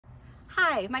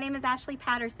Hi, my name is Ashley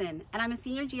Patterson, and I'm a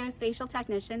Senior Geospatial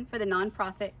Technician for the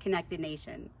nonprofit Connected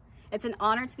Nation. It's an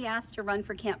honor to be asked to run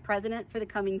for KAMP President for the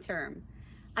coming term.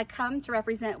 I come to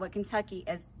represent what Kentucky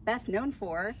is best known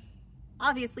for,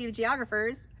 obviously the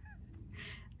geographers.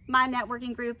 My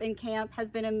networking group in KAMP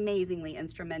has been amazingly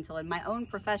instrumental in my own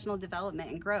professional development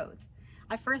and growth.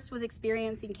 I first was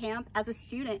experiencing KAMP as a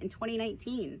student in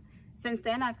 2019. Since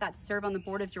then, I've got to serve on the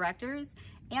board of directors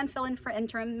and fill in for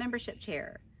interim membership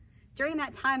chair. During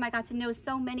that time, I got to know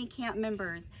so many KAMP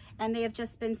members, and they have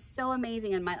just been so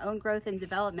amazing in my own growth and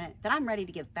development that I'm ready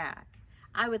to give back.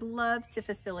 I would love to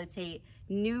facilitate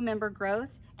new member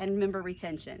growth and member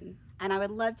retention, and I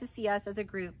would love to see us as a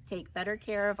group take better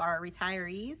care of our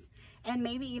retirees and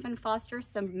maybe even foster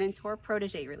some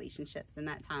mentor-protege relationships in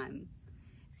that time.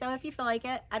 So if you feel like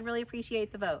it, I'd really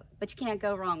appreciate the vote, but you can't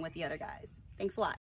go wrong with the other guys. Thanks a lot.